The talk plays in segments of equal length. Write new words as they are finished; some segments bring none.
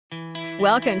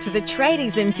Welcome to the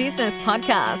Tradies in Business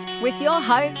podcast with your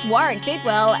hosts Warwick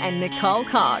Bidwell and Nicole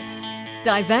Cox.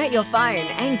 Divert your phone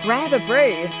and grab a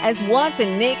brew as Waz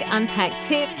and Nic unpack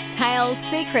tips, tales,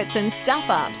 secrets and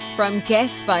stuff-ups from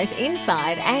guests both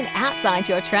inside and outside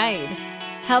your trade,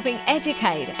 helping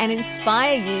educate and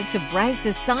inspire you to break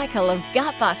the cycle of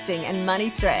gut-busting and money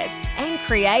stress and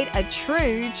create a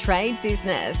true trade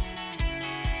business.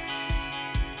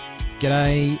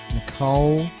 G'day,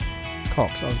 Nicole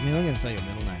Cox. I was merely going to say your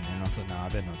middle name then, and I thought, no, I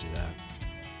better not do that.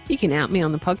 You can out me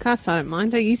on the podcast. I don't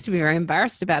mind. I used to be very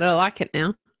embarrassed about it. I like it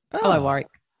now. Oh. Hello, Warwick.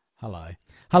 Hello.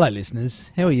 Hello, listeners.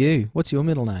 How are you? What's your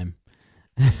middle name?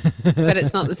 But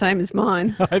it's not the same as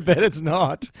mine. I bet it's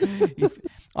not.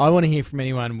 I want to hear from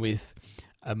anyone with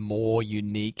a more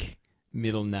unique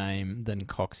middle name than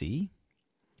Coxie,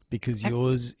 because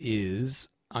yours is,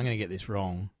 I'm going to get this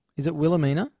wrong. Is it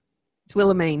Wilhelmina? It's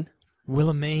Wilhelmine.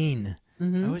 Wilhelmine.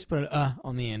 Mm-hmm. I always put an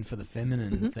on the end for the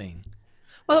feminine thing.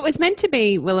 Well, it was meant to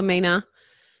be Wilhelmina.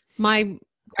 My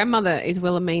grandmother is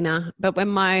Wilhelmina, but when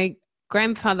my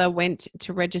grandfather went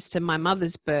to register my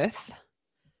mother's birth,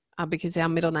 because our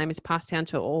middle name is passed down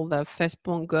to all the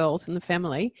firstborn girls in the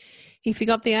family, he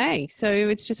forgot the A. So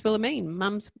it's just Wilhelmine.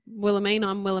 Mum's Wilhelmine,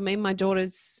 I'm Wilhelmine. My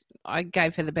daughter's, I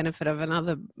gave her the benefit of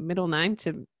another middle name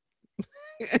to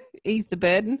ease the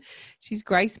burden. She's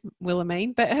Grace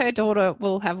Wilhelmine, but her daughter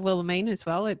will have Wilhelmine as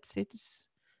well. It's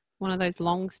one of those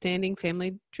long-standing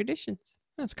family traditions.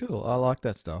 That's cool. I like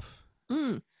that stuff.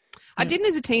 I didn't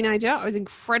as a teenager. I was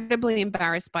incredibly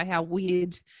embarrassed by how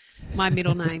weird my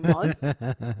middle name was.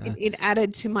 It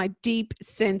added to my deep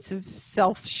sense of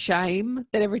self-shame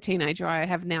that every teenager I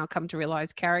have now come to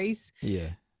realize carries. Yeah.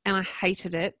 And I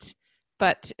hated it.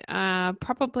 But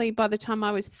probably by the time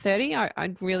I was 30,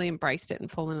 I'd really embraced it and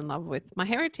fallen in love with my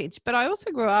heritage. But I also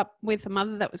grew up with a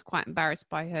mother that was quite embarrassed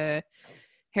by her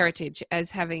heritage as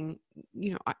having,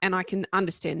 and I can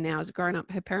understand now as a grown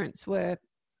up, her parents were,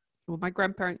 well, my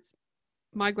grandparents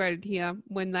migrated here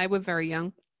when they were very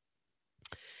young.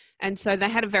 And so they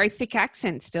had a very thick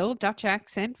accent still, Dutch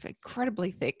accent,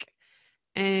 incredibly thick.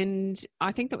 And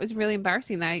I think that was really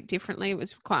embarrassing. They ate differently. It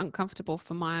was quite uncomfortable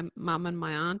for my mum and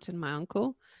my aunt and my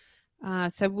uncle.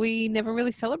 So we never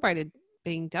really celebrated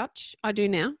being Dutch. I do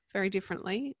now, very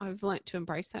differently. I've learnt to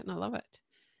embrace that and I love it.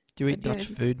 Do you eat Dutch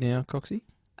food now, Coxie?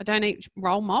 I don't eat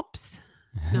roll mops.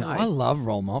 No. I love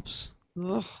roll mops.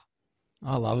 Ugh.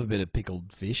 I love a bit of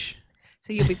pickled fish.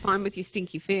 So you'll be fine with your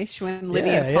stinky fish when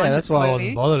Lydia finds Yeah, that's it why I for wasn't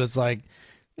you. bothered. It's like,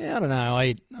 I don't know.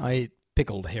 I eat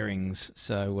pickled herrings,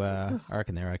 so I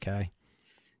reckon they're okay.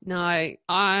 No.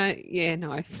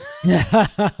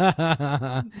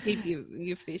 Keep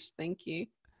your fish, thank you.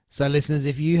 So, listeners,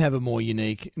 if you have a more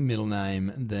unique middle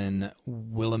name than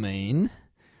Wilhelmine,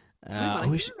 I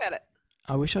wish about it.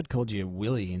 I wish I'd called you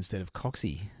Willie instead of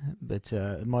Coxie, but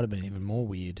it might have been even more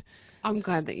weird. I'm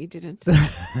glad that you didn't.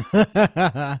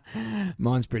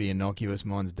 Mine's pretty innocuous.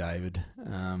 Mine's David.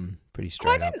 Pretty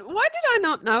straight up. Why did I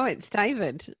not know it's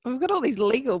David? We've got all these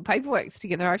legal paperworks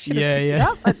together. I should have picked Yeah. it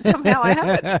up, but somehow I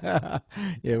haven't.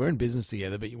 Yeah, we're in business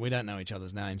together, but we don't know each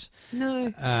other's names.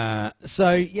 No.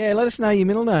 So let us know your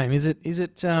middle name. Is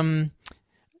it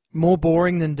more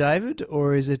boring than David,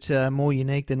 or is it more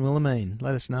unique than Wilhelmine?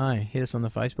 Let us know. Hit us on the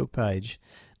Facebook page.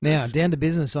 Now, down to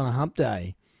business on a hump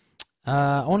day.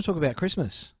 I want to talk about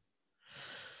Christmas.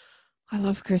 I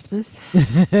love Christmas.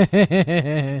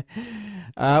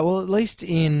 Well, at least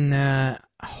in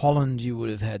Holland, you would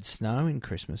have had snow in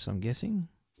Christmas, I'm guessing.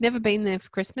 Never been there for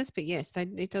Christmas, but yes,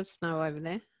 it does snow over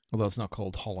there. Although it's not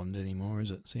called Holland anymore,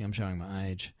 is it? See, I'm showing my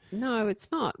age. No,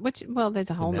 it's not. There's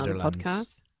a whole nother Netherlands.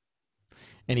 podcast.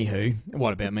 Anywho,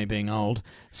 what about me being old?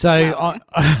 So Wow.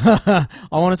 I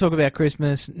want to talk about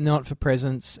Christmas, not for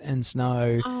presents and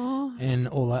snow Oh, and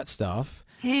all that stuff.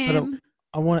 ham. But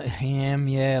I want ham.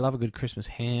 Yeah, I love a good Christmas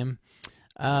ham.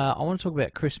 I want to talk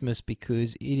about Christmas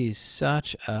because it is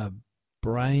such a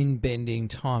brain-bending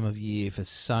time of year for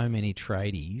so many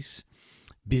tradies,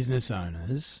 business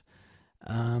owners,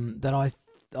 that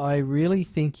I really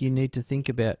think you need to think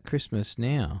about Christmas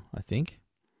now, I think.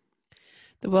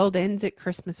 The world ends at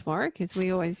Christmas, Warwick, as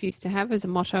we always used to have as a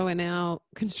motto in our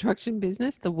construction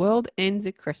business. The world ends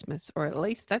at Christmas, or at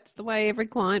least that's the way every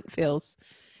client feels.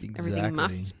 Exactly. Everything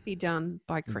must be done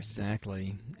by Christmas.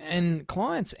 Exactly. And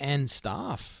clients and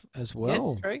staff as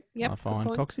well. Yes, true. Yep, I good find,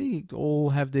 point. Coxie, all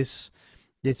have this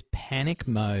panic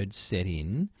mode set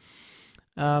in.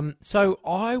 So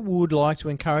I would like to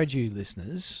encourage you,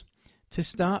 listeners, to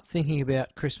start thinking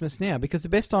about Christmas now, because the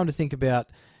best time to think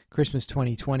about Christmas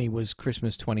 2020 was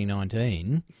Christmas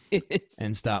 2019 Yes.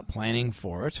 and start planning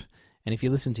for it. And if you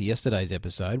listen to yesterday's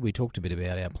episode, we talked a bit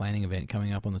about our planning event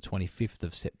coming up on the 25th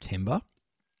of September.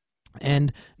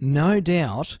 And no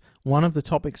doubt, one of the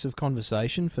topics of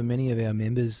conversation for many of our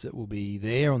members that will be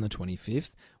there on the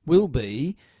 25th will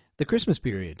be the Christmas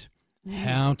period.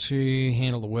 How to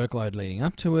handle the workload leading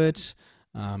up to it,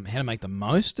 how to make the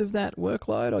most of that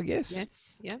workload, I guess. Yes,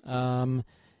 yeah.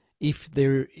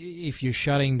 If you're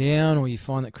shutting down or you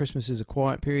find that Christmas is a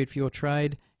quiet period for your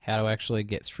trade, how to actually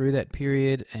get through that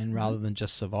period and rather than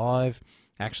just survive,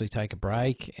 actually take a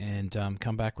break and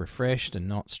come back refreshed and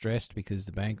not stressed because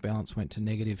the bank balance went to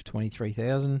negative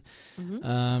 23,000.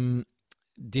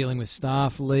 Dealing with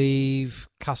staff leave,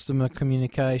 customer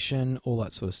communication, all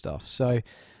that sort of stuff. So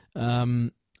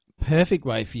perfect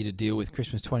way for you to deal with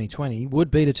Christmas 2020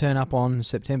 would be to turn up on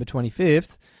September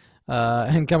 25th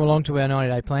and come along to our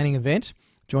 90-day planning event,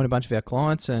 join a bunch of our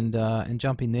clients and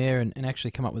jump in there and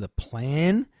actually come up with a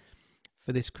plan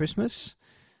for this Christmas.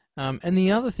 And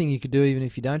the other thing you could do, even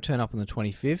if you don't turn up on the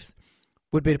 25th,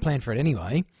 would be to plan for it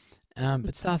anyway,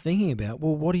 but start thinking about,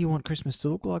 well, what do you want Christmas to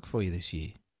look like for you this year?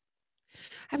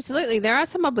 Absolutely. There are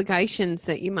some obligations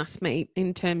that you must meet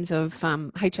in terms of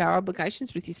HR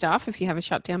obligations with your staff if you have a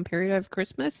shutdown period over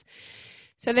Christmas.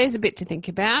 So there's a bit to think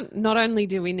about. Not only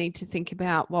do we need to think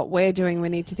about what we're doing, we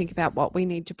need to think about what we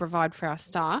need to provide for our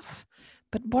staff.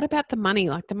 But what about the money?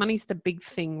 Like the money's the big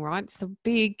thing, right? It's the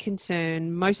big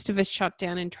concern. Most of us shut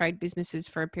down in trade businesses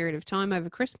for a period of time over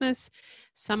Christmas.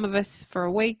 Some of us for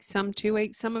a week, some 2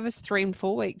 weeks, some of us 3 and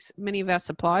 4 weeks. Many of our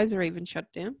suppliers are even shut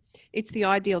down. It's the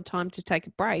ideal time to take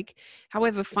a break.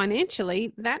 However,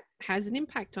 financially, that has an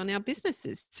impact on our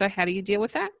businesses. So how do you deal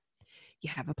with that? You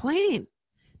have a plan.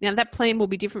 Now, that plan will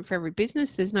be different for every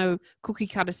business. There's no cookie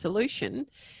cutter solution.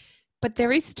 But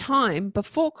there is time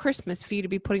before Christmas for you to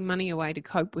be putting money away to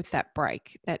cope with that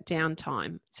break, that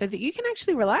downtime, so that you can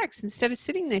actually relax instead of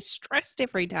sitting there stressed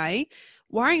every day,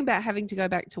 worrying about having to go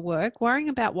back to work, worrying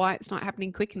about why it's not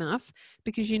happening quick enough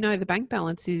because you know the bank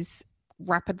balance is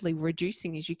rapidly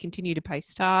reducing as you continue to pay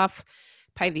staff,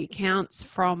 pay the accounts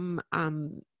from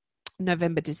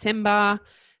November, December.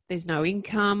 There's no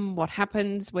income. What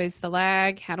happens? Where's the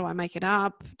lag? How do I make it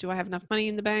up? Do I have enough money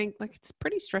in the bank? Like, it's a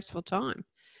pretty stressful time.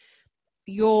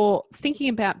 You're thinking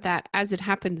about that as it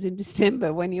happens in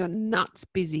December when you're nuts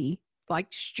busy, like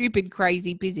stupid,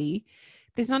 crazy busy.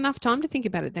 There's not enough time to think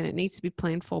about it then. It needs to be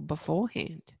planned for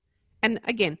beforehand. And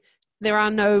again, there are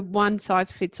no one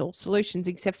size fits all solutions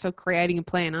except for creating a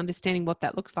plan, understanding what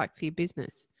that looks like for your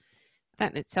business.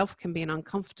 That in itself can be an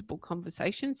uncomfortable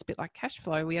conversation. It's a bit like cash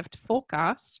flow. We have to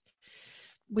forecast.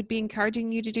 We'd be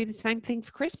encouraging you to do the same thing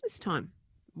for Christmas time.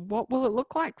 What will it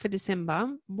look like for December?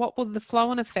 What will the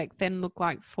flow-on effect then look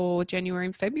like for January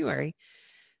and February?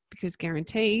 Because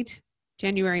guaranteed,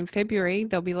 January and February,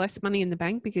 there'll be less money in the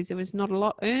bank because there was not a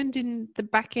lot earned in the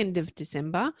back end of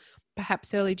December,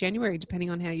 perhaps early January, depending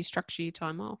on how you structure your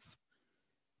time off.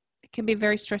 It can be a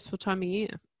very stressful time of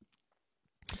year,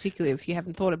 particularly if you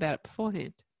haven't thought about it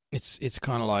beforehand. It's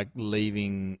kind of like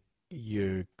leaving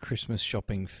your Christmas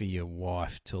shopping for your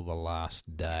wife till the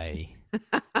last day.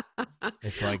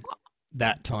 It's like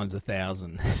that times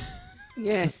 1,000.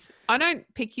 Yes. I don't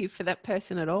pick you for that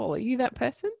person at all. Are you that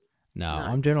person? No,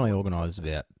 I'm generally organised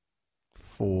about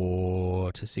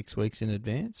 4 to 6 weeks in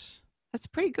advance. That's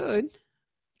pretty good.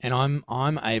 And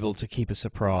I'm able to keep a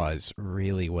surprise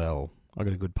really well. I've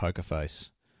got a good poker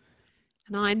face.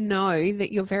 And I know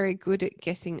that you're very good at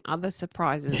guessing other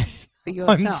surprises for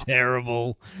yourself. I'm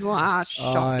terrible. You are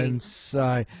shocking. I'm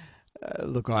so...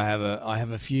 look, I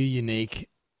have a few unique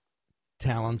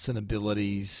talents and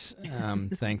abilities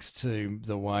thanks to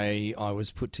the way I was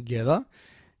put together,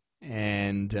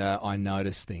 and I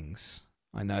notice things.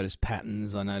 I notice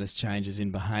patterns. I notice changes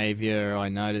in behaviour. I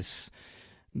notice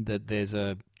that there's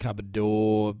a cupboard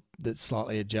door that's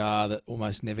slightly ajar that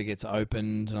almost never gets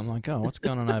opened. And I'm like, oh, what's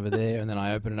going on over there? And then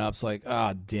I open it up. It's like,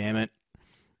 oh, damn it.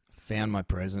 Found my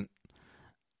present.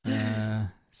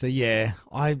 So, yeah,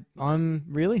 I'm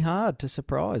really hard to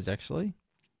surprise, actually.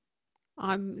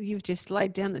 You've just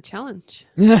laid down the challenge.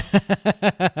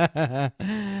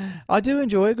 I do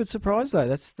enjoy a good surprise, though.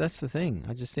 That's the thing.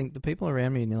 I just think the people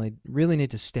around me really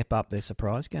need to step up their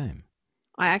surprise game.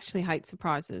 I actually hate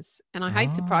surprises. And I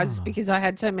hate surprises because I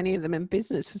had so many of them in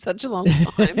business for such a long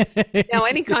time. Now,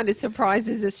 any kind of surprise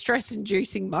is a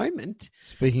stress-inducing moment.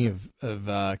 Speaking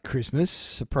of Christmas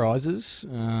surprises,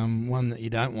 one that you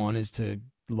don't want is to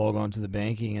log on to the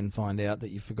banking and find out that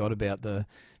you forgot about the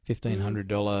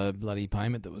 $1,500 bloody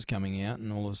payment that was coming out,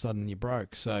 and all of a sudden you're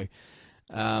broke. So,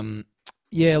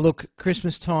 yeah, look,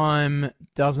 Christmas time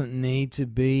doesn't need to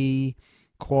be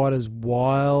quite as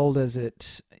wild as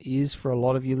it is for a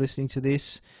lot of you listening to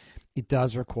this. It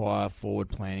does require forward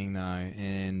planning, though,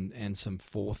 and some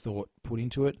forethought put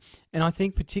into it. And I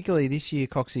think particularly this year,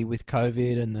 Coxie, with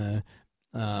COVID and the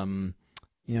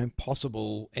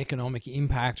possible economic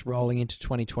impact rolling into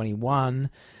 2021,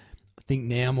 I think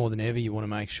now more than ever you want to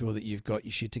make sure that you've got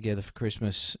your shit together for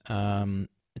Christmas,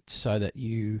 so that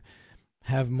you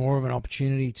have more of an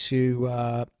opportunity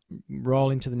to roll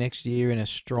into the next year in a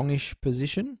strongish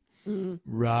position,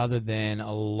 rather than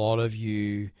a lot of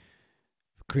you.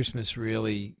 Christmas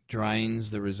really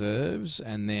drains the reserves,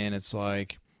 and then it's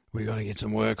like, we got to get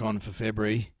some work on for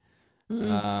February,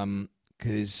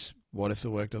 because what if the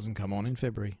work doesn't come on in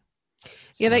February?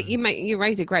 Yeah, you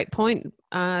raise a great point.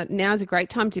 Now is a great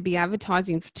time to be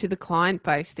advertising to the client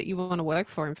base that you want to work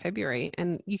for in February,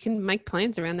 and you can make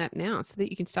plans around that now so that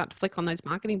you can start to flick on those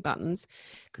marketing buttons,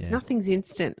 because nothing's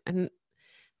instant. And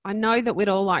I know that we'd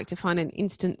all like to find an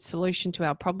instant solution to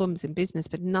our problems in business,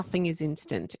 but nothing is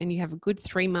instant. And you have a good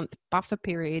 3-month buffer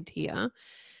period here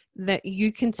that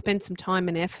you can spend some time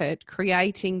and effort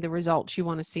creating the results you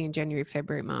want to see in January,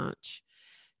 February, March.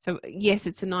 So yes,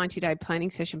 it's a 90-day planning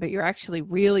session, but you're actually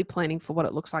really planning for what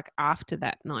it looks like after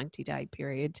that 90-day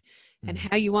period and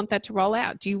how you want that to roll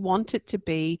out. Do you want it to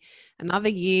be another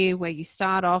year where you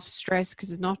start off stressed because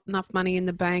there's not enough money in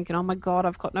the bank and, oh my God,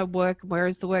 I've got no work. Where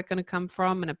is the work going to come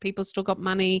from? And have people still got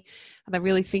money? Are they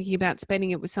really thinking about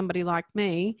spending it with somebody like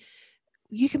me?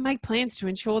 You can make plans to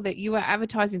ensure that you are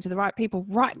advertising to the right people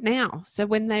right now. So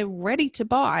when they're ready to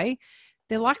buy,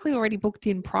 they're likely already booked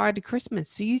in prior to Christmas.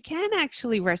 So you can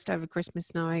actually rest over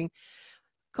Christmas knowing,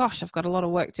 gosh, I've got a lot of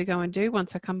work to go and do.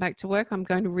 Once I come back to work, I'm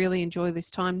going to really enjoy this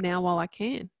time now while I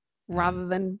can, rather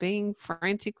than being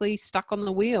frantically stuck on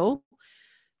the wheel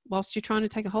whilst you're trying to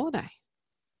take a holiday.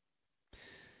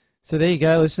 So there you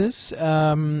go, listeners.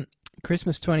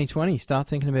 Christmas 2020, start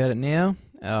thinking about it now.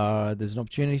 There's an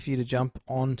opportunity for you to jump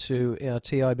onto our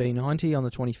TIB90 on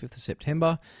the 25th of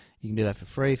September. You can do that for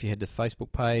free if you head to the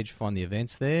Facebook page, find the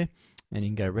events there, and you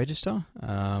can go register.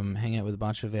 Hang out with a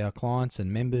bunch of our clients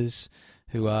and members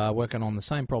who are working on the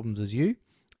same problems as you,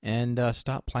 and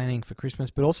start planning for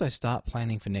Christmas, but also start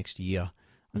planning for next year.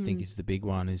 I think is the big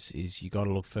one, is you got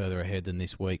to look further ahead than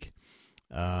this week.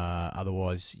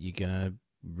 Otherwise, you're going to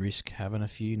risk having a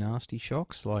few nasty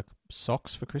shocks, like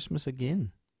socks for Christmas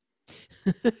again.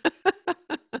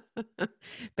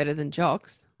 Better than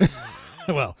jocks.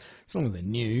 Well, as long as they're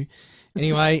new.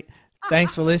 Anyway,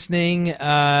 thanks for listening.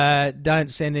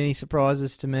 Don't send any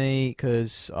surprises to me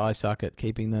because I suck at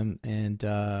keeping them. And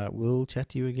we'll chat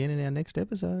to you again in our next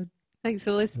episode. Thanks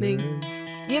for listening.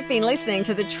 You've been listening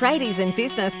to the Tradies in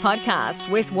Business podcast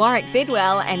with Warwick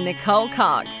Bidwell and Nicole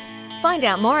Cox. Find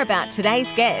out more about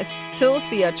today's guest, tools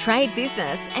for your trade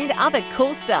business, and other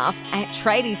cool stuff at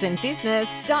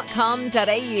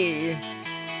tradiesinbusiness.com.au.